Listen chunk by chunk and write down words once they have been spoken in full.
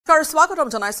নমস্কাৰ স্বাগতম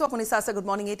জনাইছো আপুনি চাইছে গুড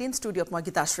মৰ্নিং 18 ষ্টুডিঅত মই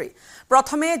গীতাশ্ৰী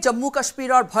প্ৰথমে জম্মু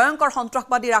কাশ্মীৰৰ ভয়ংকৰ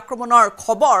সন্ত্ৰাসবাদীৰ আক্ৰমণৰ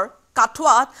খবৰ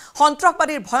কাঠুৱাত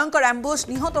সন্ত্ৰাসবাদীৰ ভয়ংকৰ এম্বুশ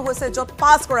নিহত হৈছে যত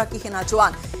 5 গৰাকী সেনা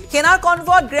জোৱান সেনাৰ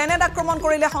কনভয়ত গ্ৰেনেড আক্ৰমণ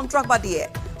কৰিলে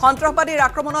সন্ত্ৰাসবাদীৰ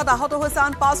আক্ৰমণত আহত হৈছে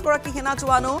আন 5 গৰাকী সেনা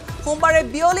জোৱানো সোমবাৰে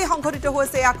বিয়লি সংঘটিত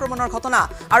হৈছে এই আক্ৰমণৰ ঘটনা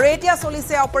আৰু এতিয়া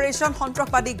চলিছে অপাৰেশন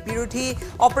সন্ত্ৰাসবাদীক বিৰোধী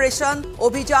অপাৰেশন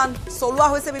অভিযান চলোৱা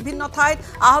হৈছে বিভিন্ন ঠাইত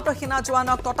আহত সেনা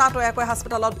জোৱানক ততাতয়াকৈ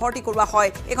হাস্পতালত ভৰ্তি কৰোৱা হয়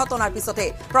এই ঘটনাৰ পিছতে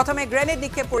প্ৰথমে গ্ৰেনেড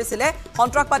নিক্ষেপ কৰিছিলে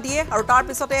সন্ত্ৰাসবাদীয়ে আৰু তাৰ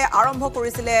পিছতে আৰম্ভ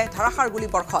কৰিছিলে ধাৰাসাৰ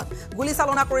গুলীবৰ্ষণ গুলী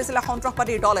চালনা কৰিছিলে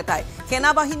সন্ত্ৰাসবাদীৰ দল এটাই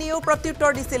সেনা বাহিনীও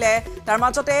প্ৰত্যুত্তৰ দিছিলে তাৰ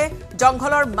মাজতে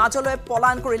জংঘলৰ মাজলৈ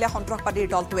পলায়ন কৰিলে সন্ত্ৰাসবাদীৰ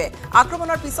দলটোৱে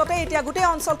আক্ৰমণৰ পিছতে এতিয়া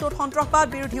গোটেই অঞ্চলটোত সন্ত্ৰাসবাদ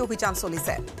বিৰোধী অভিযান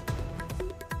চলিছে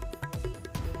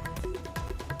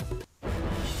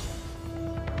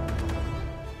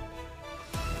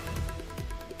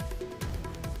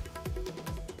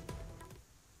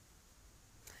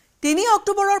তিনি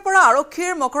অক্টোবৰৰ পৰা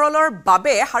আৰক্ষীৰ মকৰলৰ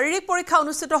বাবে শাৰীৰিক পৰীক্ষা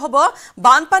অনুষ্ঠিত হ'ব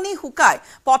বানপানী হুকাই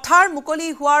পথাৰ মুকলি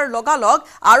হোৱাৰ লগালগ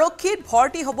আৰক্ষীত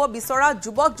ভৰ্তি হ'ব বিচৰা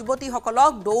যুৱক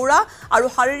যুৱতীসকলক দৌৰা আৰু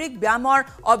শাৰীৰিক ব্যায়ামৰ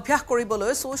অভ্যাস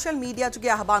কৰিবলৈ সোশ্যাল মিডিয়া যোগে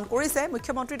আহ্বান কৰিছে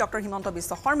মুখ্যমন্ত্ৰী ডক্টৰ হিমন্ত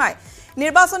বিশ্ব শৰ্মাই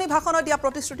নিৰ্বাচনী ভাষণত দিয়া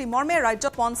প্ৰতিশ্ৰুতি মৰ্মে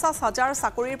ৰাজ্যত ৫০,০০০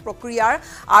 চাকৰিৰ প্ৰক্ৰিয়াৰ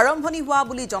আৰম্ভণি হোৱা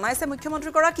বুলি জনাইছে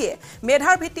মুখ্যমন্ত্ৰীগৰাকীয়ে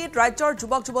মেধাৰ ভিত্তিত ৰাজ্যৰ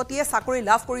যুৱক যুৱতীয়ে চাকৰি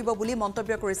লাভ কৰিব বুলি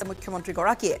মন্তব্য কৰিছে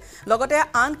মুখ্যমন্ত্ৰীগৰাকীয়ে লগতে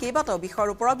আন কেইবাটাও বিষয়ৰ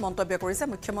ওপৰত মন্তব্য কৰিছে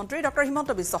মুখ্যমন্ত্ৰী ডক্টৰ হিমন্ত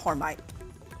বিশ্ব শৰ্মাই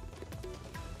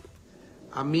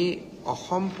আমি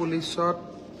অসম পুলিচত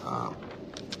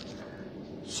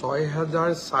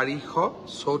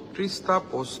 ৬,৪৩৪টা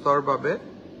পোষ্টৰ বাবে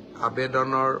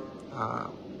আবেদনৰ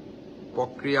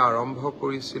প্ৰক্ৰিয়া আৰম্ভ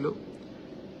কৰিছিলোঁ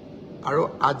আৰু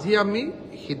আজি আমি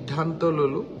সিদ্ধান্ত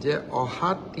ললো যে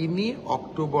অহা ৩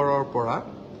 অক্টোবৰৰ পৰা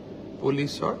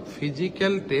পুলিচৰ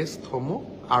ফিজিকেল টেষ্টসমূহ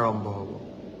আৰম্ভ হ'ব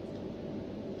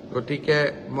গতিকে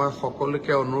মই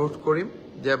সকলোকে অনুৰোধ কৰিম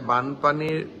যে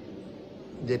বানপানীৰ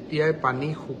যেতিয়াই পানী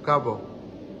শুকাব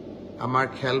আমাৰ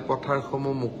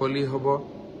খেলপথাৰসমূহ মুকলি হ'ব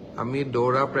আমি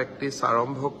দৌৰা প্ৰেক্টিছ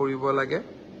আৰম্ভ কৰিব লাগে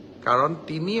কাৰণ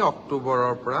 ৩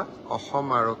 অক্টোবৰৰ পৰা অসম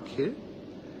আৰক্ষীৰ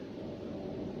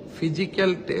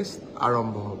ফিজিকেল টেষ্ট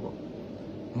আৰম্ভ হ'ব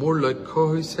মোৰ লক্ষ্য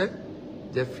হৈছে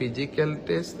যে ফিজিকেল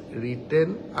টেষ্ট ৰিটেন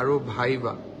আৰু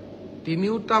ভাইভা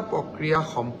তিনিওটা প্ৰক্ৰিয়া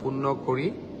সম্পূৰ্ণ কৰি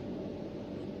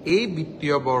এই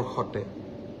বিত্তীয় বৰ্ষতে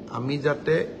আমি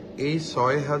যাতে এই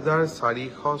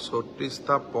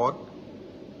 ৬,৪৩৪টা পদ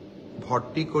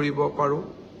ভৰ্তি কৰিব পাৰো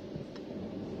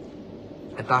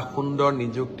এটা সুন্দৰ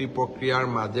নিযুক্তি প্ৰক্ৰিয়াৰ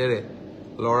মাজেৰে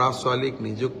লৰা ছোৱালীক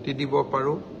নিযুক্তি দিব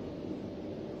পাৰো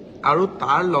আৰু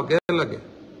তাৰ লগে লগে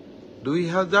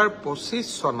 ২০২৫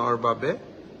 চনৰ বাবে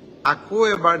আকৌ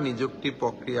এবাৰ নিযুক্তি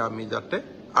প্ৰক্ৰিয়া আমি যাতে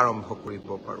আৰম্ভ কৰিব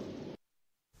পাৰো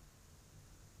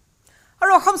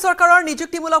আৰু অসম চৰকাৰৰ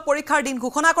নিযুক্তিমূলক পৰীক্ষাৰ দিন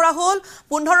ঘোষণা কৰা হ'ল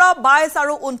 ১৫, ২২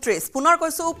 আৰু ২৯ পুনৰ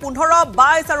কৈছো ১৫,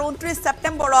 ২২ আৰু ২৯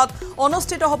 ছেপ্টেম্বৰত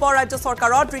অনুষ্ঠিত হ'ব ৰাজ্য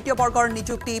চৰকাৰৰ তৃতীয় বৰ্গৰ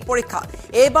নিযুক্তি পৰীক্ষা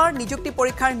এইবাৰ নিযুক্তি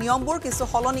পৰীক্ষাৰ নিয়মবোৰ কিছু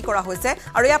সলনি কৰা হৈছে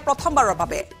আৰু এয়া প্ৰথমবাৰৰ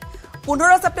বাবে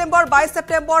 ১৫ ছেপ্টেম্বৰ ২২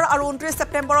 ছেপ্টেম্বৰ আৰু ২৯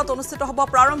 ছেপ্টেম্বৰত অনুষ্ঠিত হ'ব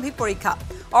প্ৰাৰম্ভিক পৰীক্ষা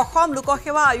অসম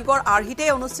লোকসেৱা আয়োগৰ আৰ্হিতে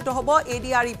অনুষ্ঠিত হ'ব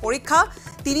এডিআৰই পৰীক্ষা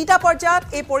তিনিটা পৰ্যায়ত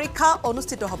এই পৰীক্ষা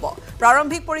অনুষ্ঠিত হ'ব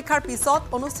প্ৰাৰম্ভিক পৰীক্ষাৰ পিছত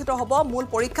অনুষ্ঠিত হ'ব মূল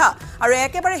পৰীক্ষা আৰু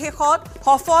একেবাৰে শেষত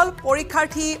সফল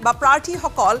পৰীক্ষাৰ্থী বা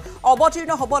প্ৰাৰ্থীসকল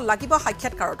অৱতীৰ্ণ হ'ব লাগিব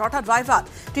সাক্ষাৎকাৰত অৰ্থাৎ ভাইভাত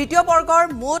তৃতীয় বৰ্গৰ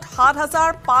মুঠ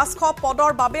 ৭,৫০০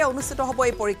 পদৰ বাবে অনুষ্ঠিত হ'ব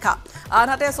এই পৰীক্ষা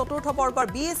আনহাতে চতুৰ্থ বৰ্গৰ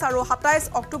 ২০ আৰু ২৭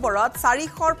 অক্টোবৰত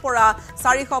 ৪০০ৰ পৰা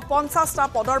 ৪৫০টা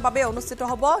পদৰ বাবে অনুষ্ঠিত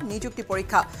হ'ব নিযুক্তি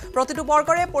পৰীক্ষা প্ৰতিটো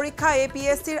বৰ্গৰে পৰীক্ষা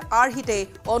এপিএছচিৰ আৰ্হিতে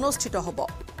অনুষ্ঠিত হ'ব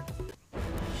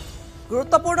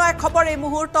গুৰুত্বপূৰ্ণ এক খবৰ এই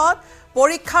মুহূৰ্তত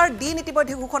পৰীক্ষাৰ দিন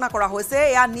ইতিমধ্যে ঘোষণা কৰা হৈছে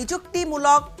এয়া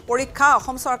নিযুক্তিমূলক পৰীক্ষা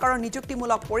অসম চৰকাৰৰ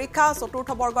নিযুক্তিমূলক পৰীক্ষা চতুৰ্থ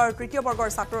বৰ্গৰ তৃতীয় বৰ্গৰ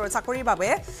চাকৰিৰ বাবে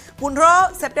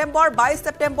 ১৫ ছেপ্টেম্বৰ ২২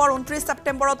 ছেপ্টেম্বৰ ২৯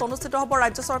 ছেপ্টেম্বৰত অনুষ্ঠিত হ'ব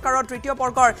ৰাজ্য চৰকাৰৰ তৃতীয়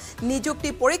বৰ্গৰ নিযুক্তি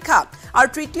পৰীক্ষা আৰু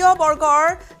তৃতীয় বৰ্গৰ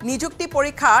নিযুক্তি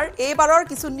পৰীক্ষাৰ এইবাৰৰ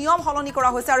কিছু নিয়ম সলনি কৰা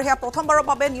হৈছে আৰু সেয়া প্ৰথমবাৰৰ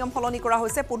বাবে নিয়ম সলনি কৰা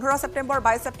হৈছে ১৫ ছেপ্টেম্বৰ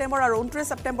 ২২ ছেপ্টেম্বৰ আৰু ২৯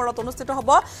 ছেপ্টেম্বৰত অনুষ্ঠিত হ'ব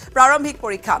প্ৰাৰম্ভিক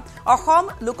পৰীক্ষা অসম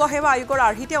লোকসেৱা আয়োগৰ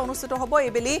আৰ্হিতে অনুষ্ঠিত হ'ব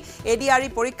এইবেলি এডিআৰই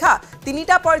পৰীক্ষা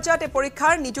তিনিটা পৰ্যায়ত এই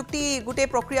পৰীক্ষাৰ নিযুক্তি গোটেই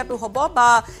প্ৰক্ৰিয়াটো হ'ব বা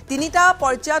তিনিটা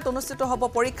পৰ্যায়ত অনুষ্ঠিত হ'ব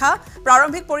পৰীক্ষা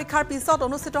প্ৰাৰম্ভিক পৰীক্ষাৰ পিছত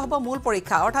অনুষ্ঠিত হ'ব মূল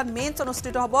পৰীক্ষা অৰ্থাৎ মেইনছ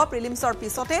অনুষ্ঠিত হ'ব প্ৰিলিমছৰ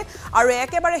পিছতে আৰু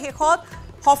একেবাৰে শেষত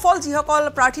সফল যিসকল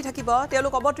প্ৰাৰ্থী থাকিব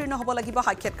তেওঁলোক অৱতীৰ্ণ হ'ব লাগিব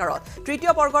সাক্ষাৎকাৰত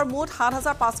তৃতীয় বৰ্গৰ মুঠ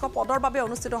 ৭,৫০০ পদৰ বাবে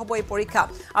অনুষ্ঠিত হ'ব এই পৰীক্ষা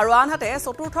আৰু আনহাতে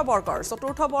চতুৰ্থ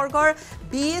বৰ্গৰ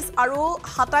 ২০ আৰু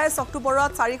 ২৭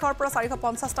 অক্টোবৰত ৪০০ৰ পৰা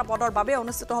 ৪৫০টা পদৰ বাবে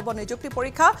অনুষ্ঠিত হ'ব নিযুক্তি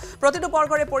পৰীক্ষা প্ৰতিটো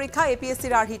বৰ্গৰে পৰীক্ষা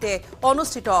এপিএছচিৰ আৰ্হিতে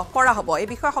অনুষ্ঠিত কৰা হ'ব এই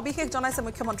বিষয়ে সবিশেষ জনাইছে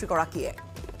মুখ্যমন্ত্ৰীগৰাকীয়ে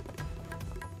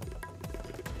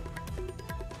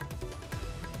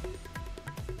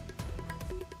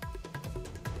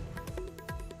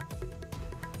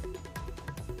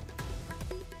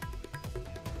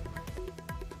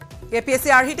APSC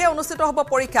আৰ্হিতে অনুষ্ঠিত হ'ব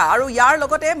পৰীক্ষা আৰু ইয়াৰ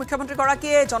লগতে মুখ্যমন্ত্ৰী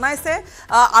গৰাকীয়ে জনাইছে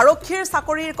আৰক্ষীৰ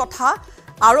চাকৰিৰ কথা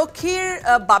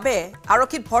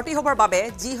আৰক্ষীত ভৰ্তি হ'বৰ বাবে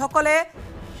যিসকলে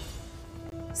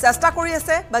চেষ্টা কৰি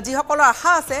আছে বা যিসকলৰ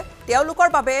আশা আছে তেওঁলোকৰ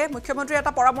বাবে মুখ্যমন্ত্ৰী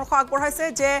এটা পৰামৰ্শ আগবঢ়াইছে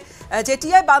যে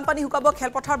যেতিয়াই বানপানী শুকাব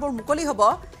খেলপথাৰবোৰ মুকলি হ'ব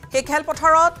সেই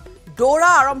খেলপথাৰত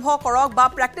দৌৰা আৰম্ভ কৰক বা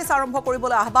প্ৰেক্টিছ আৰম্ভ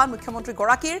কৰিবলৈ আহ্বান মুখ্যমন্ত্ৰী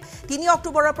গৰাকীৰ 3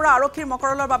 অক্টোবৰৰ পৰা আৰক্ষীৰ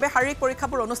মকৰলৰ বাবে শাৰীৰিক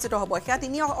পৰীক্ষাবোৰ অনুষ্ঠিত হ'ব সেয়া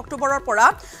 3 অক্টোবৰৰ পৰা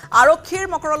আৰক্ষীৰ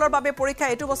মকৰলৰ বাবে পৰীক্ষা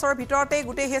এইটো বছৰৰ ভিতৰতে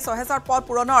গোটেই সেই 6000 পদ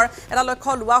পূৰণৰ এটা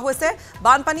লক্ষ্য লোৱা হৈছে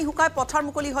বানপানী শুকাই পথাৰ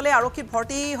মুকলি হ'লে আৰক্ষীত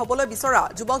ভৰ্তি হ'বলৈ বিচৰা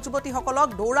যুৱক যুৱতীসকলক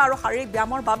দৌৰা আৰু শাৰীৰিক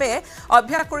ব্যায়ামৰ বাবে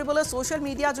অভ্যাস কৰিবলৈ ছ'চিয়েল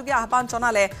মিডিয়া যোগে আহ্বান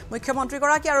জনালে মুখ্যমন্ত্ৰী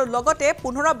গৰাকী আৰু লগতে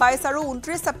 15, 22 আৰু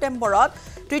 29 ছেপ্টেম্বৰত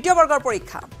তৃতীয় বৰ্গৰ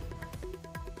পৰীক্ষা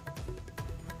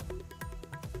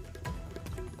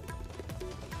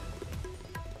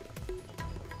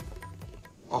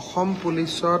অসম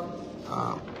পুলিচত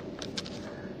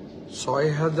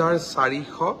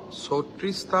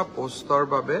 6434টা পোষ্টৰ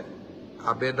বাবে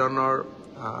আবেদনৰ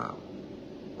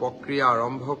প্ৰক্ৰিয়া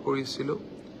আৰম্ভ কৰিছিলোঁ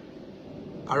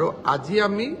আৰু আজি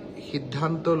আমি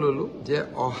সিদ্ধান্ত ললো যে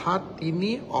অহা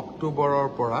 3 অক্টোবৰৰ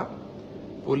পৰা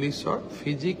পুলিচৰ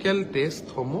ফিজিকেল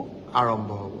টেষ্টসমূহ আৰম্ভ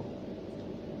হ'ব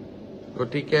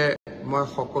গতিকে মই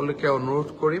সকলোকে অনুৰোধ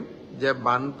কৰিম যে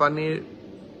বানপানীৰ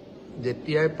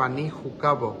যেতিয়াই পানী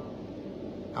শুকাব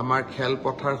আমাৰ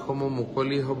খেলপথাৰসমূহ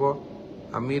মুকলি হ'ব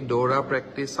আমি দৌৰা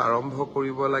প্ৰেক্টিছ আৰম্ভ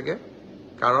কৰিব লাগে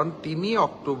কাৰণ 3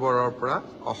 অক্টোবৰৰ পৰা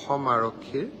অসম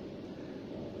আৰক্ষীৰ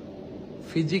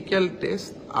ফিজিকেল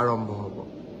টেষ্ট আৰম্ভ হ'ব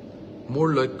মোৰ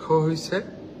লক্ষ্য হৈছে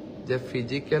যে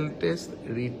ফিজিকেল টেষ্ট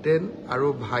ৰিটেন আৰু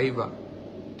ভাইভা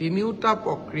তিনিওটা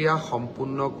প্ৰক্ৰিয়া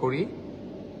সম্পূৰ্ণ কৰি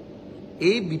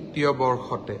এই বিত্তীয়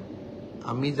বৰ্ষতে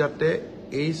আমি যাতে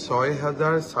এই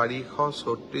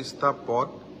 6434টা পদ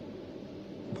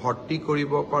ভৰ্তি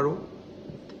কৰিব পাৰো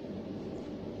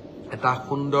এটা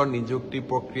সুন্দৰ নিযুক্তি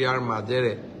প্ৰক্ৰিয়াৰ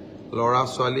মাজেৰে লৰা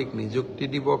ছোৱালীক নিযুক্তি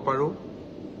দিব পাৰো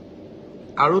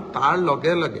আৰু তাৰ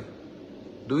লগে লগে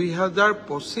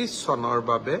 2025 চনৰ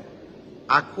বাবে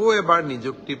আকৌ এবাৰ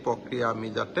নিযুক্তি প্ৰক্ৰিয়া আমি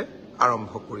যাতে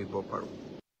আৰম্ভ কৰিব পাৰো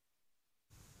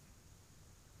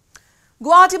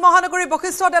গুৱাহাটী মহানগৰীৰ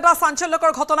বশিষ্ঠত এটা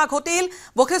চাঞ্চল্যকৰ ঘটনা ঘটিল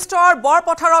বশিষ্ঠৰ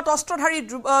বৰপথাৰত অস্ত্ৰধাৰী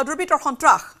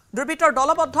দুৰ্বৃত্তৰ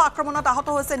দলবদ্ধ আক্ৰমণত আহত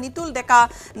হৈছে নিতুল ডেকা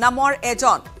নামৰ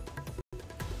এজন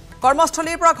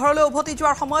কৰ্মস্থলীৰ পৰা ঘৰলৈ উভতি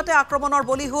যোৱাৰ সময়তে আক্ৰমণৰ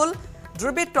বলি হ'ল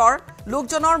দুৰ্বৃত্তৰ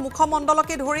লোকজনৰ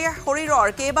মুখমণ্ডলকে ধৰি শৰীৰৰ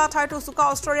কেইবা ঠাইতো চোকা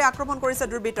অস্ত্ৰৰে আক্ৰমণ কৰিছে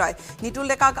দুৰ্বৃত্তই নিতুল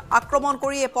ডেকাক আক্ৰমণ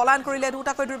কৰি পলায়ন কৰিলে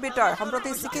দুটাকৈ দুৰ্বৃত্তই সম্প্ৰতি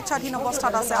চিকিৎসাধীন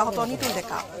অৱস্থাত আছে আহত নিতুল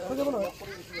ডেকা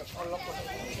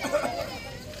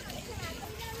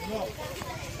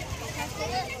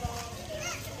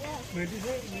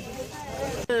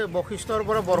বশিষ্ঠৰ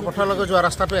পৰা বৰপথাৰলৈকে যোৱা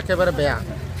ৰাস্তাটো একেবাৰে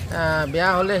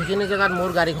বেয়া হ'লে সেইখিনি জেগাত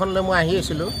মোৰ গাড়ীখনলৈ মই আহি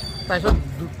আছিলোঁ তাৰপিছত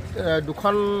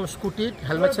দুখন স্কুটিত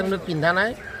হেলমেট চেলমেট পিন্ধা নাই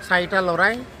 4টা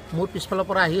ল'ৰাই মোৰ পিছফালৰ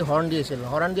পৰা আহি হৰ্ণ দি আছিল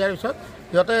হৰ্ণ দিয়াৰ পিছত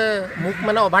সিহঁতে মোক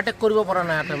মানে অভাৰটেক কৰিব পৰা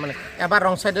নাই মানে এবাৰ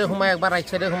ৰং চাইডে সোমাই একবাৰ ৰাইট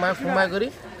চাইডে সোমাই কৰি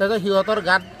তাৰপিছত সিহঁতৰ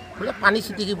গাত বোলে পানী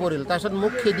ছিটিকি পৰিল তাৰপিছত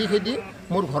মোক খেদি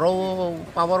মোৰ ঘৰৰ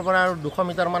পাবৰ পৰা 200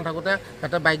 মিটাৰমান থাকোঁতে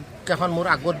এটা বাইক এখন মোৰ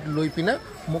আগত লৈ পিনে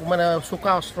মোক মানে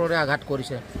চোকা অস্ত্ৰৰে আঘাত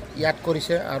কৰিছে ইয়াত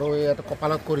কৰিছে আৰু ইয়াত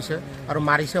কপালত কৰিছে আৰু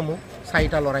মাৰিছে মোক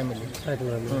 4টা ল'ৰাই মিলি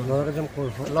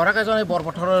ল'ৰাকেইজন এই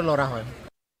বৰপথাৰৰ ল'ৰা হয়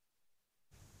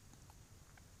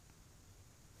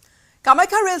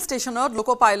কামাখ্যা ৰেল ষ্টেচনত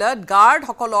লোকো পাইলট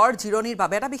গাৰ্ডসকলৰ জিৰণিৰ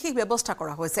বাবে এটা বিশেষ ব্যৱস্থা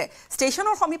কৰা হৈছে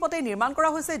ষ্টেচনৰ সমীপতে নিৰ্মাণ কৰা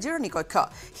হৈছে জিৰণি কক্ষ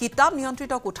হিতাপ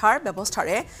নিয়ন্ত্ৰিত কোঠাৰ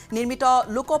ব্যৱস্থাৰে নিৰ্মিত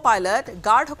লোকো পাইলট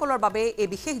গাৰ্ডসকলৰ বাবে এই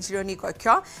বিশেষ জিৰণি কক্ষ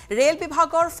ৰেল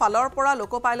বিভাগৰ ফালৰ পৰা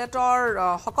লোকো পাইলটৰ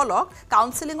সকলক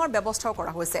কাউন্সেলিঙৰ ব্যৱস্থাও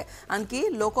কৰা হৈছে আনকি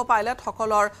লোকো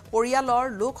পাইলটসকলৰ পৰিয়ালৰ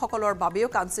লোকসকলৰ বাবেও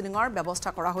কাউন্সেলিঙৰ ব্যৱস্থা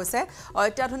কৰা হৈছে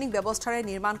অত্যাধুনিক ব্যৱস্থাৰে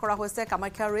নিৰ্মাণ কৰা হৈছে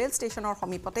কামাখ্যা ৰেল ষ্টেচনৰ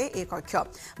সমীপতে এই কক্ষ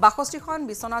 62খন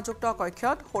বিচনাযুক্ত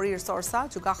কক্ষত শৰীৰ চৰ্চা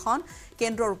যোগাসন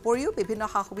কেন্দ্ৰৰ উপৰিও বিভিন্ন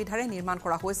সা-সুবিধাৰে নিৰ্মাণ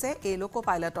কৰা হৈছে এই লোকো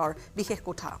পাইলটৰ বিশেষ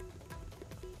কোঠা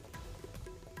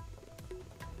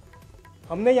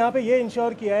हमने यहाँ पे ये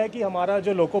इंश्योर किया है कि हमारा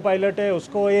जो लोको पायलट है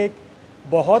उसको एक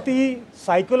बहुत ही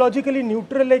साइकोलॉजिकली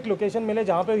न्यूट्रल एक लोकेशन मिले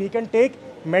जहाँ पे he can take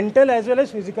mental as well as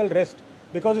physical rest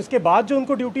because इसके बाद जो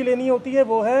उनको ड्यूटी लेनी होती है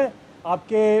वो है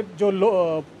आपके जो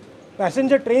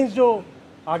पैसेंजर ट्रेन जो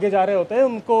आगे जा रहे होते हैं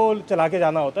उनको चला के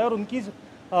जाना होता है और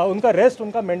उनका रेस्ट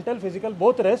उनका mental physical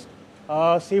both rest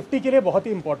safety के लिए बहुत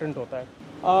ही इम्पोर्टेंट होता है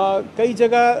कई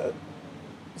जगह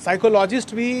साइकोलॉजिस्ट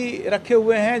भी रखे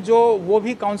हुए हैं जो वो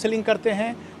भी काउंसलिंग करते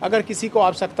हैं अगर किसी को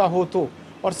आवश्यकता हो तो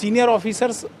और सीनियर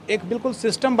ऑफिसर्स एक बिल्कुल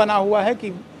सिस्टम बना हुआ है कि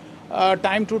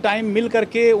टाइम टू टाइम मिल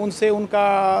करके उनसे उनका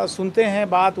सुनते हैं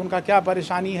बात उनका क्या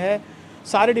परेशानी है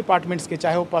सारे डिपार्टमेंट्स के,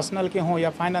 चाहे वो पर्सनल के हों या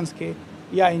फाइनेंस के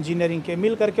या इंजीनियरिंग के,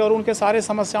 मिल करके और उनके सारे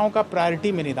समस्याओं का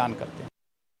प्रायोरिटी में निदान करते हैं।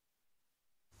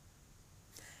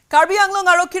 कार्बी आंगलং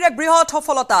आरक्षीर एक बृहৎ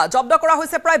सफलता जब्द करा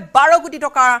होइसे प्राय 12 कोटी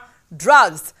टকাৰ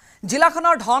ড্ৰাগছ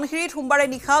জিলাখনৰ ধনশিৰিত সোমবাৰে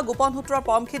নিশা গোপন সূত্ৰৰ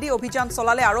পৰমখেদি অভিযান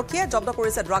চলালে আৰক্ষীয়ে জব্দ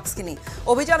কৰিছে ড্ৰাগছখিনি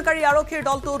অভিযানকাৰী আৰক্ষীৰ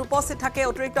দলটোত উপস্থিত থাকে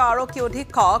অতিৰিক্ত আৰক্ষী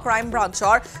অধীক্ষক ক্ৰাইম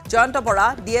ব্ৰাঞ্চৰ জয়ন্ত বৰা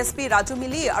ডিএসপি ৰাজু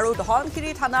মিলি আৰু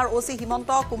ধনশিৰি থানাৰ ওসি হিমন্ত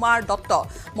কুমাৰ দত্ত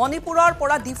মণিপুৰৰ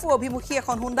পৰা ডিফু অভিমুখী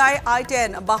এখন হুণ্ডাই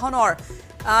i10 বাহনৰ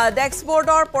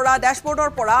ডেশবোৰ্ডৰ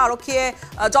পৰা আৰক্ষীয়ে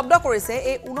জব্দ কৰিছে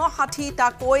এই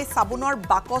 59টাকৈ সাবুনৰ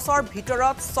বাকচৰ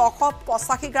ভিতৰত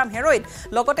 685 গ্ৰাম হেৰোইন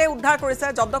লগতে উদ্ধাৰ কৰিছে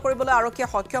জব্দ কৰিবলৈ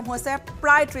আৰক্ষীয়ে সক্ষম হৈছে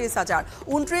প্ৰায়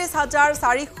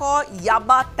 29400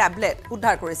 ইয়াবা টেবলেট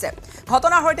উদ্ধাৰ কৰিছে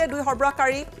ঘটনাৰ সৈতে দুই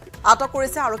সৰবৰাহকাৰী আটক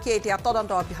কৰিছে আৰক্ষীয়ে এতিয়া তদন্ত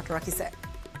অব্যাহত ৰাখিছে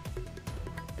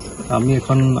আমি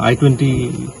এখন i20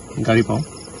 গাড়ী পাওঁ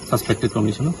সাসপেক্টেড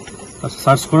কন্ডিশনত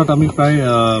সাৰ্চ কৰাত আমি প্ৰায়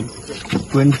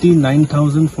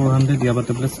 29400 ইয়াবা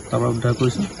টেবলেট তাৰ উদ্ধাৰ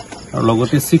কৰিছো আৰু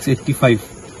লগতে 685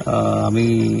 আমি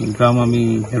গ্ৰাম আমি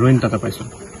হেৰোইন তাতে পাইছো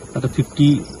তাতে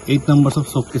 58 নাম্বাৰছ অফ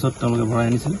সব কেছত তেওঁলোকে ভৰাই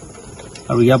আনিছিল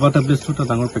আৰু ইয়াবা টেবলেটটো এটা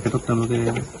ডাঙৰ পেকেটত তেওঁলোকে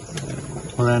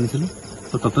ভৰাই আনিছিল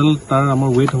তো টোটাল তাৰ আমাৰ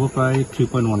ওয়েট হ'ব প্ৰায়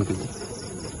 3.1 কেজি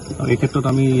আৰু এই ক্ষেত্ৰত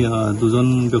আমি দুজন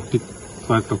ব্যক্তিক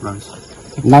প্ৰয়াক্ত কৰা হৈছে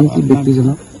নাম কি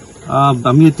ব্যক্তিজনৰ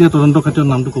আমি এতিয়া তদন্ত ক্ষেত্ৰত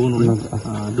নামটো ক'ব নোৱাৰিম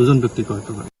দুজন ব্যক্তি কয়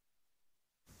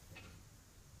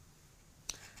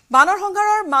বানৰ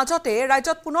সংঘাৰৰ মাজতে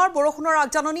ৰাজ্যত পুনৰ বৰষুণৰ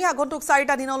আগজাননী আগন্তুক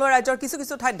 4টা দিনলৈ ৰাজ্যৰ কিছু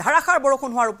কিছু ঠাইত ধাৰাসাৰ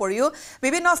বৰষুণ হোৱাৰ উপৰিও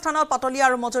বিভিন্ন স্থানত পাতলীয়া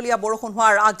আৰু মজলীয়া বৰষুণ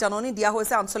হোৱাৰ আগজাননী দিয়া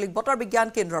হৈছে আঞ্চলিক বতৰ বিজ্ঞান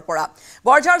কেন্দ্ৰৰ পৰা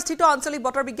বৰঝাৰ স্থিত আঞ্চলিক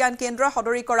বতৰ বিজ্ঞান কেন্দ্ৰই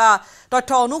সদৰি কৰা তথ্য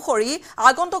অনুসৰি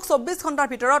আগন্তুক 24 ঘণ্টাৰ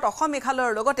ভিতৰত অসম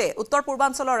মেঘালয়ৰ লগতে উত্তৰ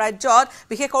পূৰ্বাঞ্চলৰ ৰাজ্যত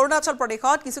বিশেষ অৰুণাচল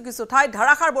প্ৰদেশত কিছু কিছু ঠাইত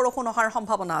ধাৰাসাৰ বৰষুণ হোৱাৰ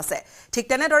সম্ভাৱনা আছে ঠিক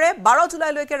তেনেদৰে 12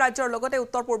 জুলাইলৈকে ৰাজ্যৰ লগতে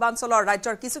উত্তৰ পূৰ্বাঞ্চলৰ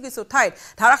ৰাজ্যৰ কিছু কিছু ঠাইত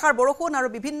ধাৰাসাৰ বৰষুণ আৰু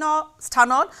বিভিন্ন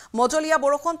স্থানত মজলীয়া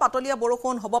বৰষুণ পাতলীয়া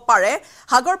বৰষুণ হ'ব পাৰে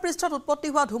সাগৰ পৃষ্ঠত উৎপত্তি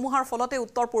হোৱা ধুমুহাৰ ফলতে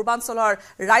উত্তৰ পূৰ্বাঞ্চলৰ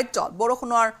ৰাজ্যত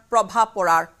বৰষুণৰ প্ৰভাৱ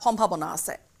পৰাৰ সম্ভাৱনা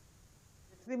আছে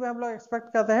में हम लोग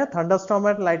एक्सपेक्ट करते हैं thunderstorm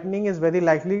and lightning is very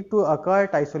likely to occur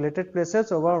at isolated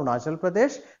places over Arunachal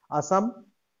Pradesh Assam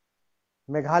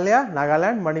Meghalaya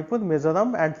Nagaland Manipur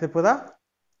Mizoram and Tripura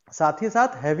साथ ही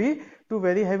साथ heavy to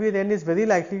very heavy rain is very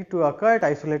likely to occur at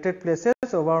isolated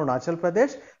places over Arunachal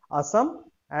Pradesh Assam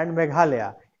and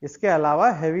Meghalaya इसके अलावा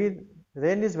heavy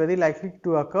rain is very likely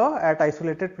to occur at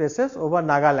isolated places over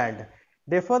Nagaland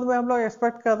डेफोर में हम लोग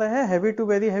expect कर रहे हैं heavy to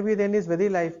very heavy rain is very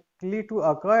likely to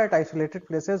occur at isolated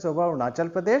places over Arunachal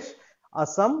Pradesh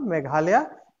Assam Meghalaya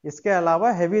इसके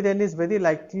अलावा heavy rain is very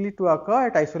likely to occur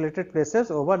at isolated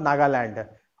places over Nagaland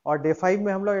और day 5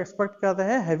 में हम लोग एक्सपेक्ट कर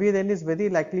रहे हैं heavy rain is very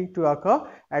likely to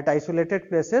occur at isolated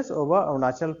places over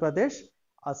Arunachal Pradesh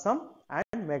Assam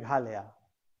and Meghalaya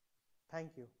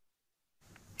thank you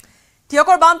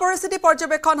তিয়কৰ বান পৰিস্থিতি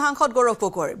পৰ্যবেক্ষণ সাংসদ গৌৰৱ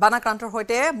গগৈৰ বানাক্ৰান্তৰ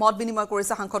সৈতে মত বিনিময়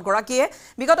কৰিছে সাংসদ গৰাকীয়ে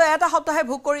বিগত এটা সপ্তাহে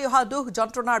ভোগ কৰি অহা দুখ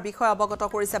যন্ত্ৰণাৰ বিষয়ে অৱগত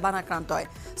কৰিছে বানাক্ৰান্তই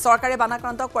চৰকাৰে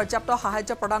বানাক্ৰান্তক পৰ্যাপ্ত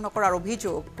সাহায্য প্ৰদান নকৰাৰ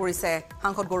অভিযোগ কৰিছে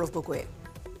সাংসদ গৌৰৱ গগৈয়ে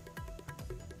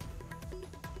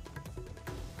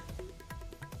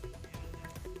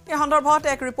এই সন্দৰ্ভত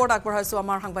এক ৰিপৰ্ট আগবঢ়াইছো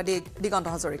আমাৰ সাংবাদিক দিগন্ত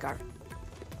হাজৰিকাৰ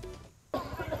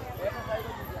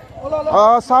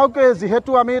চাওক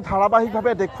যেহেতু আমি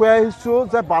ধাৰাবাহিকভাৱে দেখুৱাই আহিছোঁ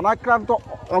যে বানাক্ৰান্ত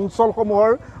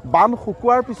অঞ্চলসমূহৰ বান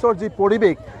শুকোৱাৰ পিছৰ যি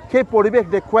পৰিৱেশ সেই পৰিৱেশ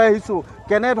দেখুৱাই আহিছোঁ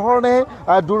কেনেধৰণে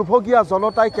দুৰ্ভগীয়া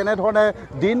জনতাই কেনেধৰণে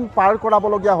দিন পাৰ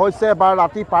কৰাবলগীয়া হৈছে বা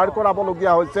ৰাতি পাৰ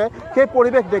কৰাবলগীয়া হৈছে সেই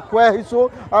পৰিৱেশ দেখুৱাই আহিছোঁ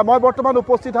মই বৰ্তমান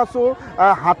উপস্থিত আছোঁ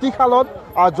হাতীখালত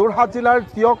যোৰহাট জিলাৰ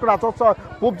তিয়ক ৰাজস্ব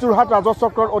পূব যোৰহাট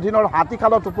ৰাজচক্ৰৰ অধীনৰ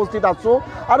হাতীখালত উপস্থিত আছোঁ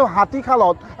আৰু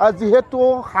হাতীখালত যিহেতু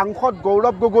সাংসদ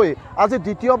গৌৰৱ গগৈ আজি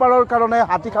দ্বিতীয়বাৰৰ কাৰণে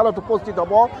হাতীখালত উপস্থিত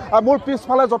হ'ব মোৰ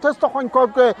পিছফালে যথেষ্ট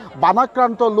সংখ্যক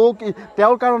বানাক্ৰান্ত লোক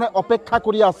তেওঁৰ কাৰণে অপেক্ষা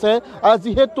কৰি আছে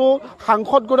যিহেতু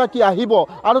সাংসদগৰাকী আহিব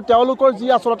আৰু তেওঁলোকৰ যি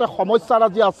আচলতে সমস্যা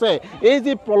আজি আছে এই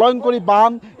যি প্ৰলয়ংকৰী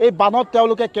বান এই বানত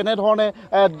তেওঁলোকে কেনেধৰণে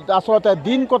আচলতে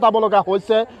দিন কটাব লগা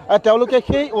হৈছে তেওঁলোকে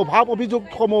সেই অভাৱ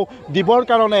অভিযোগসমূহ দিবৰ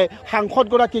কাৰণে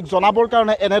সাংসদগৰাকীক জনাবৰ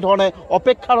কাৰণে এনেধৰণে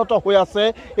অপেক্ষাৰত হৈ আছে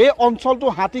এই অঞ্চলটো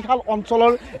হাতীখাল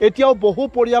অঞ্চলৰ এতিয়াও বহু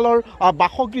পৰিয়ালৰ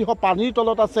বাসগৃহ পানীৰ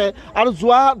তলত আছে আৰু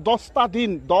যোৱা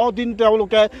 10 দিন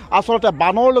তেওঁলোকে আচলতে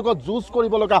বানৰ লগত যুঁজ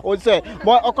কৰিব লগা হৈছে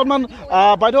মই অকণমান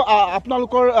বাইদেউ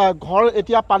আপোনালোকৰ ঘৰ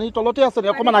এতিয়া পানীৰ তলতে আছে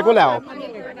অকণমান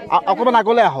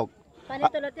আগলৈ আহক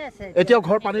এতিয়াও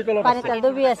ঘৰ পানীৰ তলত পানী তলত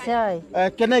ডুবি আছে হয়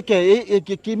কেনেকে এই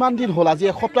কিমান দিন হ'ল আজি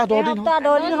এসপ্তাহ 10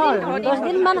 দিন হ'ল 10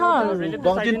 দিন মান হ'ল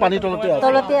 10 দিন পানী তলতে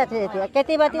আছে এতিয়া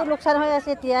খেতি বাতি লোকচান হৈ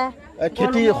আছে এতিয়া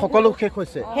খেতি সকলো শেষ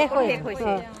হৈছে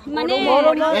মানে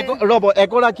ৰব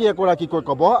এগৰাকী কৈ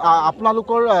ক'ব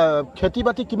আপোনালোকৰ খেতি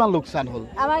বাতি কিমান লোকচান হ'ল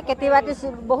আমাৰ খেতি বাতি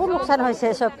বহুত লোকচান হৈছে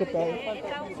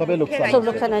সবে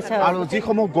লোকচান হৈছে আৰু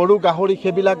যিসমূহ গৰু গাহৰি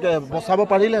সেইবিলাক বচাব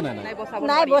পাৰিলে নে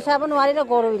নাই বচাব নোৱাৰিলে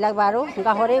গৰুবিলাক বাৰু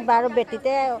গাহৰি বাৰু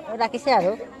বেটিতে ৰাখিছে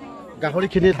আৰু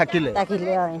গাহৰিখিনি থাকিলে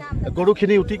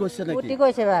গৰুখিনি উঠি গৈছে নেকি উঠি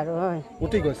গৈছে বাৰু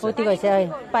উঠি গৈছে হয়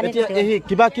এতিয়া এই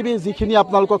কিবা কিবি যিখিনি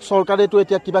আপোনালোকক চৰকাৰেতো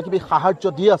এতিয়া কিবা কিবি সাহায্য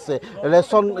দি আছে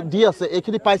ৰেচন দি আছে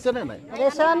এইখিনি পাইছে নে নাই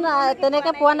ৰেচন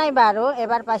তেনেকে পোৱা নাই বাৰু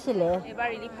এবাৰ পাইছিলে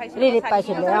ৰিলিফ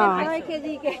পাইছিলে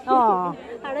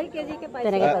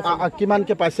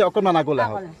কিমানকে পাইছে অকণমান আগলৈ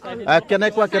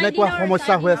কেনেকুৱা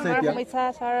সমস্যা হৈ আছে এতিয়া সমস্যা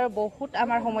ছাৰ বহুত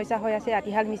আমাৰ সমস্যা হৈ আছে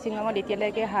আতিহাল মিচিং নামত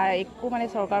এতিয়ালৈকে একো মানে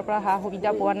চৰকাৰৰ পৰা সা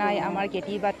সুবিধা পোৱা নাই আমাৰ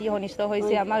খেতি বাতি অনিষ্ট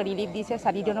হৈছে আমাক ৰিলিফ দিছে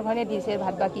 4 দিনৰ কাৰণে দিছে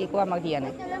ভাত বাকি একো আমাক দিয়া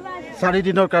নাই 4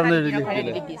 দিনৰ কাৰণে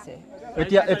ৰিলিফ দিছে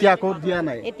এতিয়া আকৌ দিয়া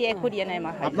নাই এতিয়া একো দিয়া নাই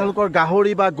আমাক আপোনালোকৰ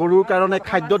গাহৰি বা গৰুৰ কাৰণে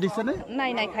খাদ্য দিছে নে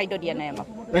নাই খাদ্য দিয়া নাই আমাক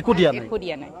একো দিয়া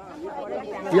নাই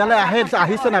ইয়ালৈ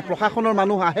আহিছে নাই প্ৰশাসনৰ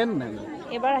মানুহ আহে নে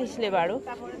এবাৰ আহিছিলে বাৰু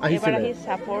এবাৰ আহি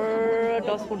চাপৰ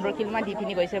 10-15 কিলোমান দি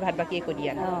পিনি গৈছে ভাত বাকি একো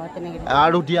দিয়া নাই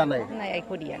আৰু দিয়া নাই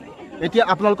একো দিয়া নাই এতিয়া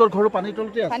আপোনালোকৰ ঘৰ পানীৰ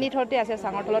তলতে আছে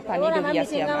চাঙৰ তলত পানী ডুবি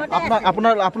আছে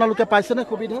আপোনালোকে পাইছে নে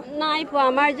সুবিধা নাই পোৱা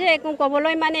আমাৰ যে একো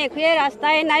ক'বলৈ মানে একোৱে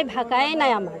ৰাস্তাই নাই ভাকাই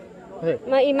নাই আমাৰ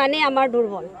ইমানেই আমাৰ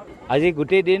দুৰ্বল আজি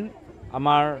গোটেই দিন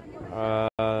আমাৰ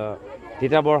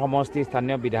তিতাবৰ সমষ্টিৰ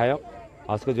স্থানীয় বিধায়ক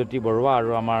ভাস্কৰজ্যোতি বৰুৱা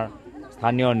আৰু আমাৰ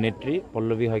স্থানীয় নেত্ৰী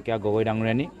পল্লৱী শইকীয়া গগৈ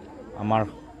ডাঙৰীয়ানী আমাৰ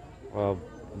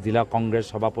জিলা কংগ্ৰেছ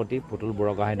সভাপতি পুতুল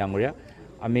বুঢ়াগোহাঁই ডাঙৰীয়া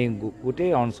আমি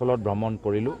গোটেই অঞ্চলত ভ্ৰমণ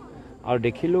কৰিলোঁ আৰু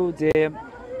দেখিলোঁ যে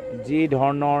যি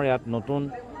ধৰণৰ ইয়াত নতুন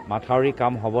মাথাউৰি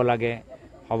কাম হ'ব লাগে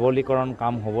সবলীকৰণ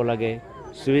কাম হ'ব লাগে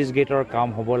চুইচ গেটৰ কাম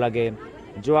হ'ব লাগে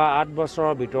যোৱা 8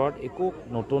 বছৰৰ ভিতৰত একো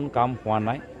নতুন কাম হোৱা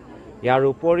নাই ইয়াৰ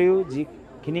উপৰিও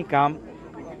যিখিনি কাম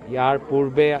ইয়াৰ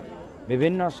পূৰ্বে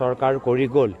বিভিন্ন চৰকাৰ কৰি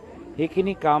গ'ল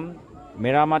সেইখিনি কাম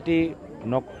মেৰামতি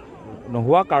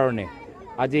নোহোৱা কাৰণে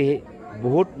আজি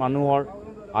বহুত মানুহৰ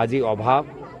আজি অভাৱ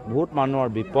বহুত মানুহৰ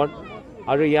বিপদ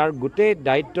আৰু ইয়াৰ গোটেই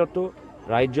দায়িত্বটো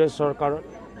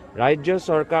ৰাজ্য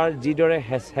চৰকাৰ যিদৰে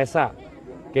হেঁচা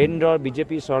কেন্দ্ৰৰ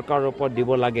বিজেপি চৰকাৰৰ ওপৰত দিব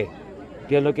লাগে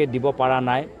তেওঁলোকে দিব পৰা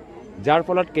নাই যাৰ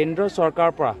ফলত কেন্দ্ৰ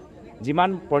চৰকাৰৰ পৰা যিমান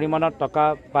পৰিমাণৰ টকা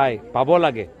পাব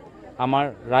লাগে আমাৰ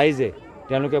ৰাইজে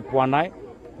তেওঁলোকে পোৱা নাই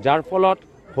যাৰ ফলত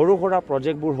সৰু সুৰা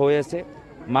প্ৰজেক্টবোৰ হৈ আছে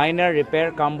মাইনাৰ ৰিপেয়াৰ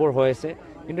কামবোৰ হৈ আছে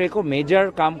কিন্তু একো মেজৰ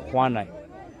কাম হোৱা নাই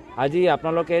আজি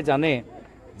আপোনালোকে জানে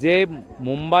যে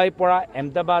মুম্বাইৰ পৰা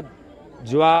আহমেদাবাদ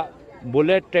যোৱা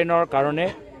বুলেট ট্ৰেইনৰ কাৰণে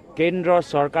কেন্দ্ৰ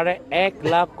চৰকাৰে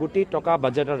 1 লাখ কোটি টকা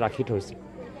বাজেটত ৰাখি থৈছে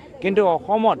কিন্তু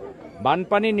অসমত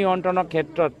বানপানী নিয়ন্ত্ৰণৰ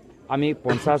ক্ষেত্ৰত আমি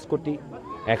 50 কোটি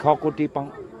 100 কোটি পাওঁ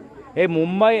এই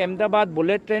মুম্বাই আহমেদাবাদ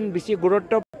বুলেট ট্ৰেইন বেছি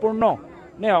গুৰুত্বপূৰ্ণ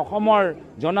নে অসমৰ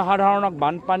জনসাধাৰণক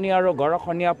বানপানী আৰু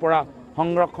গৰাখহনীয়াৰ পৰা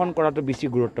সংৰক্ষণ কৰাটো বেছি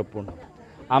গুৰুত্বপূৰ্ণ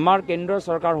আমাৰ কেন্দ্ৰ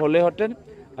চৰকাৰ হ'লেহেঁতেন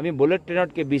আমি বুলেট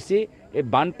ট্ৰেইনতকৈ বেছি এই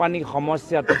বানপানী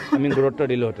সমস্যাত আমি গুৰুত্ব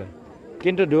দিলোহেঁতেন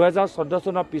কিন্তু 2014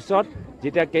 চনৰ পিছত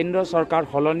যেতিয়া কেন্দ্ৰ চৰকাৰ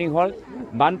সলনি হ'ল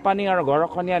বানপানী আৰু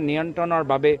গৰাখহনীয়া নিয়ন্ত্ৰণৰ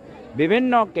বাবে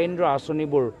বিভিন্ন কেন্দ্ৰ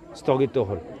আঁচনিবোৰ স্থগিত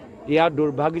হ'ল ইয়াৰ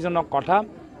দুৰ্ভাগ্যজনক কথা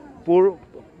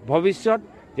ভৱিষ্যত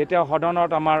যেতিয়া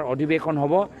সদনত আমাৰ অধিৱেশন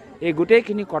হ'ব এই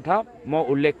গোটেইখিনি কথা মই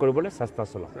উল্লেখ কৰিবলৈ চেষ্টা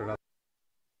চলাম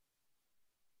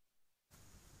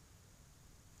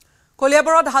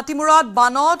কলিয়াবৰত হাতীমূৰত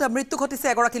বানত মৃত্যু ঘটিছে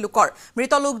এগৰাকী লোকৰ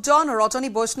মৃত লোকজন ৰজনী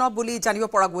বৈষ্ণৱ বুলি জানিব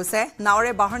পৰা গৈছে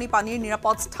নাৱৰে বাঢ়নী পানীৰ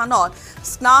নিৰাপদ স্থানত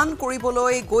স্নান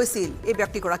কৰিবলৈ গৈছিল এই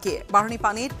ব্যক্তিগৰাকীয়ে বাঢ়নী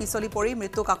পানীত পিছলি পৰি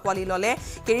মৃত্যুক আঁকোৱালি ল'লে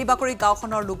কেৰিবাকৰি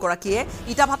গাঁওখনৰ লোকগৰাকীয়ে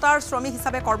ইটাভাটাৰ শ্ৰমিক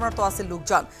হিচাপে কৰ্মৰত আছিল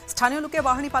লোকজন স্থানীয় লোকে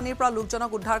বাঢ়নী পানীৰ পৰা লোকজনক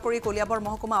উদ্ধাৰ কৰি কলিয়াবৰ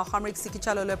মহকুমা অসামৰিক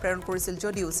চিকিৎসালয়লৈ প্ৰেৰণ কৰিছিল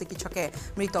যদিও চিকিৎসকে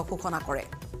মৃত ঘোষণা কৰে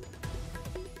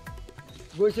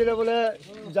গৈছিলে বোলে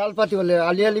জাল পাতিবলৈ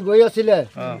আলি গৈ আছিলে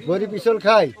ভৰি পিছল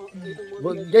খাই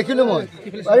দেখিলোঁ মই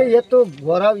আৰে ইয়াততো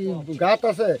ভৰা গাঁত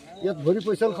আছে ইয়াত ভৰি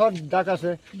পিছল খোৱাৰ দাগ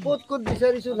আছে ক'ত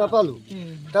বিচাৰিছোঁ নাপালোঁ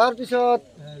তাৰপিছত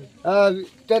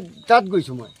তাত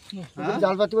গৈছোঁ মই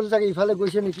জাল পাতিবলৈ চাগে ইফালে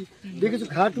গৈছে নেকি দেখিছোঁ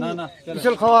ঘাঁহটো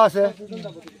পিছল খোৱা আছে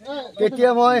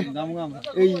তেতিয়া মই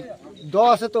এই দ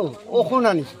আছেতো অখুন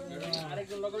আনিছোঁ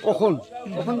অখুন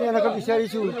এনেকৈ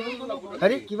বিচাৰিছোঁ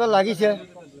হেৰি কিবা লাগিছে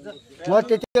মই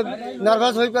তেতিয়া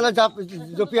নাৰ্ভাছ হৈ পেলাই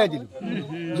জঁপিয়াই দিলোঁ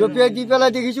জঁপিয়াই দি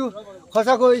পেলাই দেখিছোঁ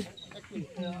সঁচাকৈ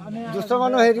দুষ্ট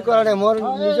মানুহ হেৰি কৰা নাই মোৰ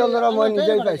নিজৰ ল'ৰা মই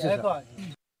নিজেই পাইছোঁ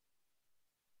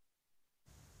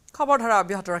খবৰ ধাৰা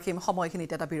অব্যাহত ৰাখিম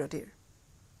সময়খিনিত এটা বিৰতিৰ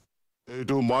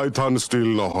এইটো মাইথান ষ্টিল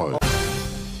নহয়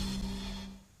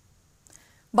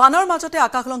বানৰ মাজতে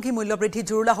আকাশলংঘী মূল্যবৃদ্ধি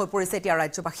জুৰুলা হৈ পৰিছে এতিয়া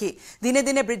ৰাজ্যবাসী দিনে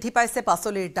দিনে বৃদ্ধি পাইছে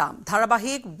পাচলিৰ দাম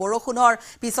ধাৰাবাহিক বৰষুণৰ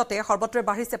পিছতে সৰ্বত্ৰে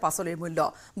বাঢ়িছে পাচলিৰ মূল্য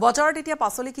বজাৰত এতিয়া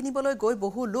পাচলি কিনিবলৈ গৈ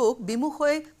বহু লোক বিমুখ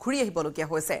হৈ ঘূৰি আহিবলগীয়া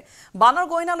হৈছে বানৰ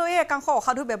গইনালৈয়ে একাংশ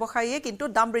অসাধু ব্যৱসায়ীয়ে কিন্তু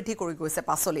দাম বৃদ্ধি কৰি গৈছে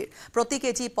পাচলিৰ প্ৰতি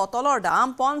কেজি পটলৰ দাম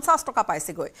 50 টকা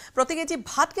পাইছেগৈ প্ৰতি কেজি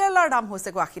ভাত কেৰেলাৰ দাম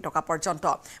হৈছেগৈ 80 টকা পৰ্যন্ত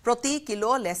প্ৰতি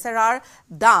কিলো লেচেৰাৰ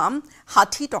দাম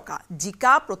 60 টকা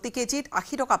জিকা প্ৰতি কেজিত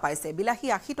 80 টকা পাইছে বিলাহী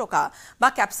 80 টকা বা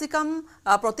ক্যাপসিকাম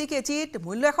প্ৰতি কেজিত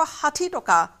মূল্য 160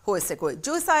 টকা হৈছেগৈ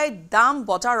জুই চাই দাম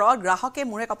বজাৰত গ্ৰাহকে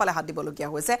মুৰে কপালে হাত দিবলগীয়া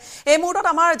হৈছে এই মুহূৰ্তত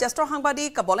আমাৰ জ্যেষ্ঠ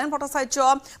সাংবাদিক বলেন ভট্টাচাৰ্য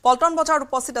পল্টন বজাৰত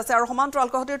উপস্থিত আছে আৰু সমান্তৰাল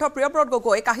সতীৰ্থ প্ৰিয়ব্ৰত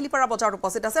গগৈ কাহিলিপাৰা বজাৰত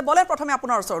উপস্থিত আছে বলেন প্ৰথমে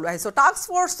আপোনাৰ ওচৰলৈ আহিছো টাস্ক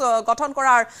ফোৰ্স গঠন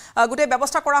কৰাৰ গুটে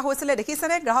ব্যৱস্থা কৰা হৈছিল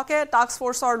দেখিছেনে গ্ৰাহকে টাস্ক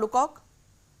ফোৰ্সৰ লোকক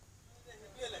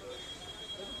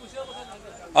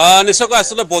নিশ্চয়কৈ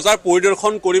আসলে বজাৰ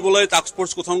পৰিদৰ্শন কৰিবলৈ টাস্ক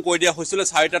ফোৰ্স গঠন কৰি দিয়া হৈছিল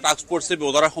 4টা টাস্ক ফোৰ্সে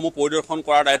বজাৰসমূহ পৰিদৰ্শন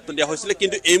কৰাৰ দায়িত্ব দিয়া হৈছিল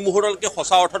কিন্তু এই মুহূৰ্তলৈকে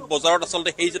সঁচা অৰ্থত বজাৰত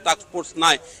আসলে সেই যে টাস্ক ফোৰ্স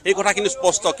নাই এই কথাখিনি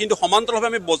স্পষ্ট কিন্তু সমান্তৰালভাৱে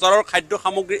আমি বজাৰৰ খাদ্য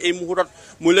সামগ্ৰী এই মুহূৰ্তত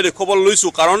মূল্য দেখুৱাবলৈ লৈছো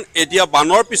কাৰণ এতিয়া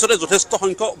বানৰ পিছতে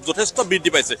যথেষ্ট বৃদ্ধি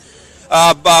পাইছে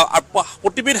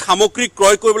প্ৰতিবিধ সামগ্ৰী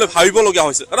ক্ৰয় কৰিবলৈ ভাবিবলগীয়া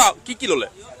হৈছে দাদা কি ললে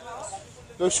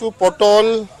লৈছো পটল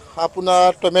আপোনাৰ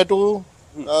টমেটো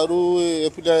আৰু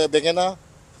এফালে বেঙেনা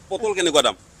পটল কেনেকুৱা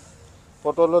দাম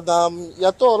পটলৰ দাম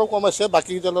ইয়াতো অলপ কম আছে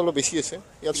বাকি কেইটা অলপ বেছি আছে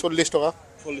ইয়াত 40 টকা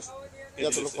 40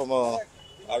 ইয়াত অলপ কম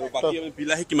আৰু বাকি আমি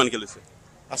বিলাহী কিমান কে লৈছে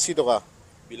 80 টকা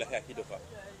বিলাহী 80 টকা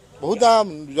বহুত দাম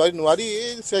জয় নোৱাৰি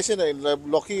চাইছে নাই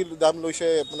লকিৰ দাম লৈছে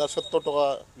আপোনাৰ 70 টকা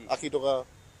 80 টকা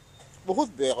বহুত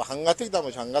সাংঘাতিক দাম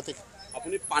আছে সাংঘাতিক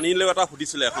আপুনি পানী লৈ এটা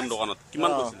সুধিছিলে এখন দোকানত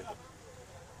কিমান কৈছিলে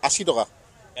 80 টকা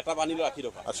এটা পানী লৈ 80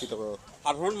 টকা 80 টকা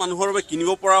সাধাৰণ মানুহৰ বাবে কিনিব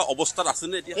পৰা অৱস্থাত আছে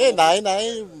নে এতিয়া নাই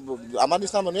আমাৰ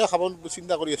নিচিনা মানুহে খাব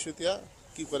চিন্তা কৰি আছো এতিয়া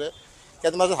কি কৰে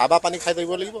কেতমাজ হাবা পানী খাই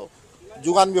থাকিব লাগিব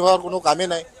যোগান বিভাগৰ কোনো কামে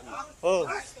নাই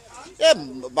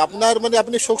আপোনাৰ মানে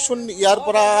আপুনি চকচোন ইয়াৰ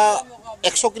পৰা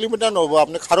 100 কিলোমিটাৰ নহব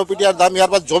আপুনি খাৰপিটিয়াৰ দাম ইয়াৰ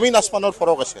পৰা জমিন আসমানৰ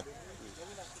ফৰক আছে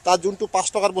তাত যোনটো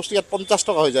 5 টকাৰ বস্তু ইয়াত 50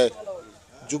 টকা হৈ যায়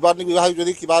যোগান বিভাগ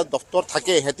যদি কিবা দপ্তৰ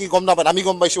থাকে হেতি গম নাপায় আমি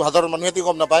গম পাইছো সাধাৰণ মানুহে হেতি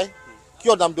গম নাপায়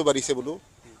কিয় দামটো বাঢ়িছে বোলো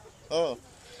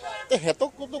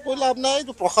হেতক কৈ লাভ নাই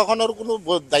প্ৰশাসনৰ কোনো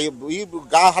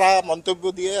গা হাৰা মন্তব্য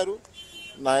দিয়ে আৰু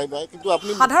নাই কিন্তু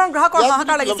আপুনি সাধাৰণ গ্ৰাহকৰ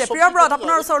হাহাকাৰ লাগিছে প্ৰিয়ব্ৰত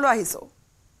আপোনাৰ ওচৰলৈ আহিছো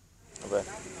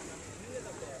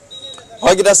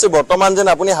হয় গিদাসি বৰ্তমান যেন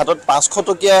আপুনি হাতত 500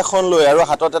 টকীয়া এখন লৈ আৰু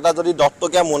হাতত এটা যদি 10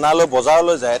 টকীয়া মোনা লৈ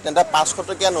বজাৰলৈ যায় তেন্তে 500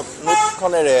 টকীয়া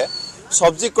নোটখনেৰে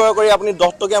সবজি ক্ৰয় কৰি আপুনি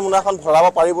 10 টকীয়া মোনাখন ভৰাব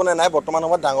পাৰিবনে নাই বৰ্তমান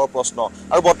সময়ত ডাঙৰ প্ৰশ্ন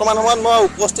আৰু বৰ্তমান সময়ত মই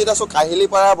উপস্থিত আছো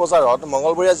কাহিলিপাৰা বজাৰত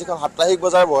মঙ্গলবৰীয়া যিখন সাপ্তাহিক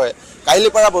বজাৰ বহে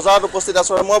কাহিলিপাৰা বজাৰত উপস্থিত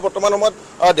আছো আৰু মই বৰ্তমান সময়ত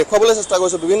দেখুৱাবলৈ চেষ্টা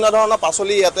কৰিছো বিভিন্ন ধৰণৰ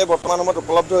পাচলি ইয়াতে বৰ্তমান সময়ত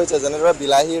উপলব্ধ হৈছে যেনেদৰে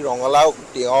বিলাহী ৰঙলাও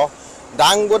তিয়হ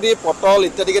ডাংবডি পটল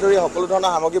ইত্যাদিকে ধৰি সকলো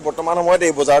ধৰণৰ সামগ্ৰী বৰ্তমান সময়ত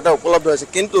এই বজাৰতে উপলব্ধ হৈছে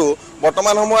কিন্তু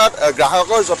বৰ্তমান সময়ত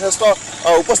গ্ৰাহকৰ যথেষ্ট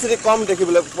উপস্থিতি কম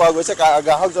দেখিবলৈ পোৱা গৈছে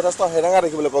গ্ৰাহক যথেষ্ট হেৰেঙা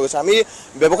দেখিবলৈ পোৱা গৈছে আমি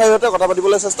ব্যৱসায়ীৰ সৈতে কথা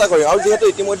পাতিবলৈ চেষ্টা কৰিম আৰু যেহেতু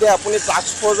ইতিমধ্যে আপুনি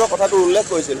টাস্ক ফোৰ্সৰ কথাটো উল্লেখ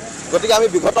কৰিছিল গতিকে আমি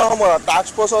বিগত সময়ত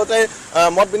টাস্ক ফোৰ্সৰ সৈতে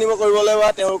মত বিনিময় কৰিবলৈ বা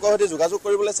তেওঁলোকৰ সৈতে যোগাযোগ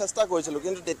কৰিবলৈ চেষ্টা কৰিছিলোঁ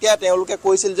কিন্তু তেতিয়া তেওঁলোকে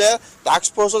কৈছিল যে টাস্ক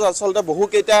ফোৰ্সত আচলতে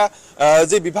বহুকেইটা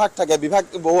যি বিভাগ থাকে বিভাগ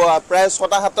প্ৰায়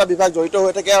 6টা-7টা বিভাগ জড়িত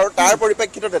হৈ থাকে আৰু তাৰ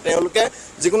পৰিপ্ৰেক্ষিততে তেওঁলোকে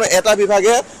যিকোনো এটা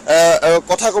বিভাগে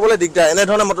কথা ক'বলৈ দিগদাৰ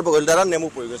এনেধৰণে মন্তব্য কৰিছিল দাদা নেমু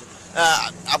পৰি গৈছে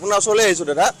আপোনাৰ ওচৰলৈ আহিছোঁ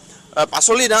দাদা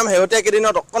পাচলিৰ দাম শেহতীয়া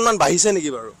কেইদিনত অকণমান বাঢ়িছে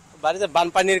নেকি বাৰু বাঢ়িছে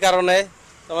বানপানীৰ কাৰণে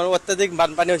তাৰমানে অত্যাধিক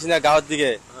বানপানী হৈছে না গাঁৱৰ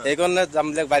দিকে সেইকাৰণে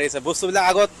দামবিলাক বাঢ়িছে বস্তুবিলাক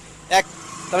আগত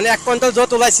তাৰমানে 1 কুইণ্টেল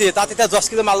য'ত ওলাইছে তাত এতিয়া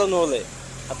 10 কিলো মালো নহ'লে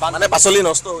মানে পাচলি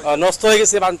নষ্ট হৈ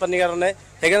গৈছে বানপানীৰ কাৰণে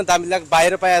সেইকাৰণে দামবিলাক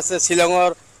বাহিৰৰ পৰাই আছে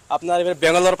শ্বিলঙৰ আপোনাৰ এইবাৰ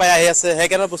বেংগলৰ পৰাই আহি আছে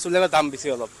সেইকাৰণে বস্তুবিলাকৰ দাম বেছি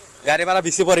অলপ গাড়ী ভাড়া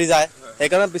বেছি পৰি যায়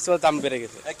সেইকাৰণে বেছি দাম বেঢ়ি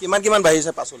গৈছে কিমান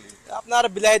বাঢ়িছে পাচলি আপোনাৰ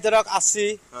বিলাহী ধৰক 80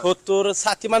 70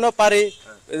 60 মানো পাৰি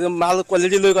মাল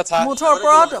কোৱালিটি লৈ কথা মুঠৰ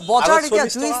ওপৰত বজাৰ এতিয়া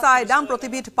জুই চাই দাম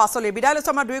প্ৰতিবিধ পাচলি বিদায়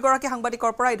লৈছো আমাৰ 2 গৰাকী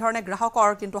সাংবাদিকৰ পৰা এই ধৰণে গ্ৰাহকৰ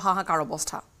কিন্তু হাহাকাৰ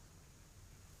অৱস্থা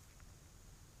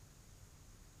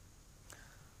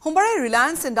সোমবাৰে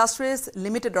ৰিলায়েন্স ইণ্ডাষ্ট্ৰিজ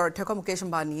লিমিটেডৰ অধ্যক্ষ মুকেশ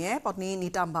আম্বানীয়ে পত্নী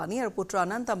নীতা আম্বানী আৰু পুত্ৰ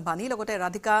অনন্ত আম্বানী লগতে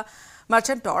ৰাধিকা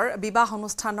মাৰ্চেণ্টৰ বিবাহ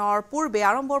অনুষ্ঠানৰ পূৰ্বে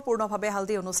আড়ম্বৰপূৰ্ণভাৱে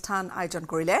হালদি অনুষ্ঠান আয়োজন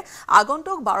কৰিলে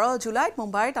আগন্তুক 12 জুলাইত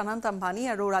মুম্বাইত অনন্ত আম্বানী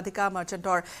আৰু ৰাধিকা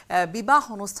মাৰ্চেণ্টৰ বিবাহ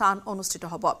অনুষ্ঠান অনুষ্ঠিত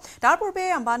হ'ব তাৰ পূৰ্বে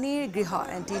আম্বানীৰ গৃহ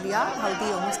এণ্টিলিয়া হালদি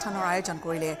অনুষ্ঠানৰ আয়োজন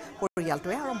কৰিলে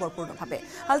পৰিয়ালটোৱে আড়ম্বৰপূৰ্ণভাৱে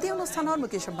হালদি অনুষ্ঠানত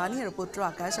মুকেশ আম্বানী আৰু পুত্ৰ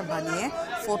আকাশ আম্বানীয়ে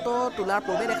ফটো তোলাৰ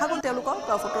পূৰ্বে দেখা গ'ল তেওঁলোকক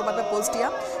ফটোৰ বাবে পোষ্ট দিয়া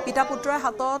পিতা পুত্ৰই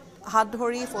হাতত হাত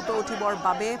ধৰি ফটো উঠিবৰ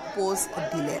বাবে পোজ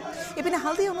দিলে ইপিনে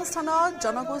হালদি অনুষ্ঠানত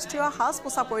জনগোষ্ঠীয় সাজ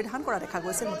পোছাক পৰিধান কৰা দেখা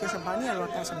গৈছিল মুকেশ আম্বানী আৰু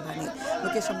আকাশ আম্বানী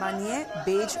মুকেশ আম্বানীয়ে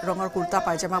বেজ ৰঙৰ কুৰ্তা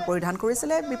পায়জামা পৰিধান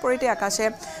কৰিছিলে বিপৰীতে আকাশে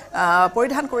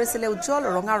পৰিধান কৰিছিলে উজ্জ্বল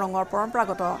ৰঙা ৰঙৰ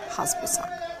পৰম্পৰাগত সাজ পোছাক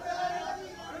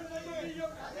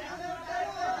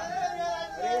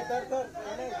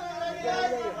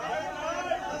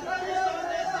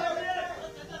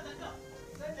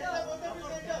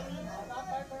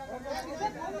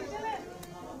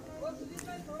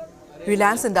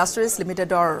ৰিলায়েন্স ইণ্ডাষ্ট্ৰিজ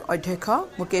লিমিটেডৰ অধ্যক্ষ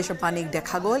মুকেশ আম্বানীক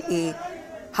দেখা গ'ল এই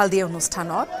হালদি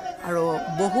অনুষ্ঠানত আৰু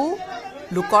বহু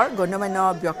লোকৰ গণ্যমান্য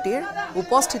ব্যক্তিৰ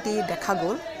উপস্থিতি দেখা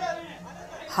গ'ল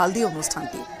হালদি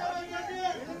অনুষ্ঠানটি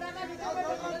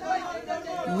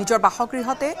নিজৰ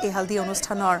বাসগৃহতে এই হালদি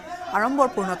অনুষ্ঠানৰ আৰম্ভৰ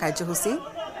পূৰ্ণ কাৰ্যসূচী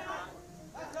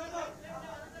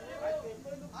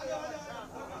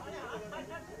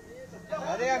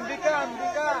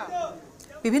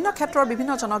বিভিন্ন ক্ষেত্ৰৰ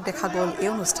বিভিন্ন জনক দেখা গ'ল এই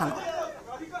অনুষ্ঠানত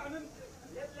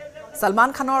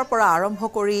সলমান খানৰ পৰা আৰম্ভ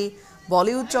কৰি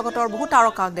বলিউড জগতৰ বহু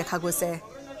তাৰকাক দেখা গৈছে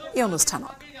এই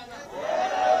অনুষ্ঠানত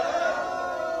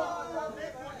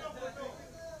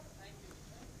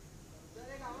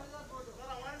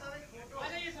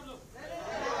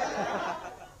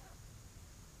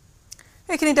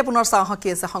এইখিনিতে পুনৰ চাওঁ কি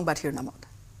আছে সংবাদ শিৰোনামত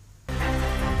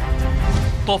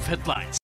টপ হেডলাইন্স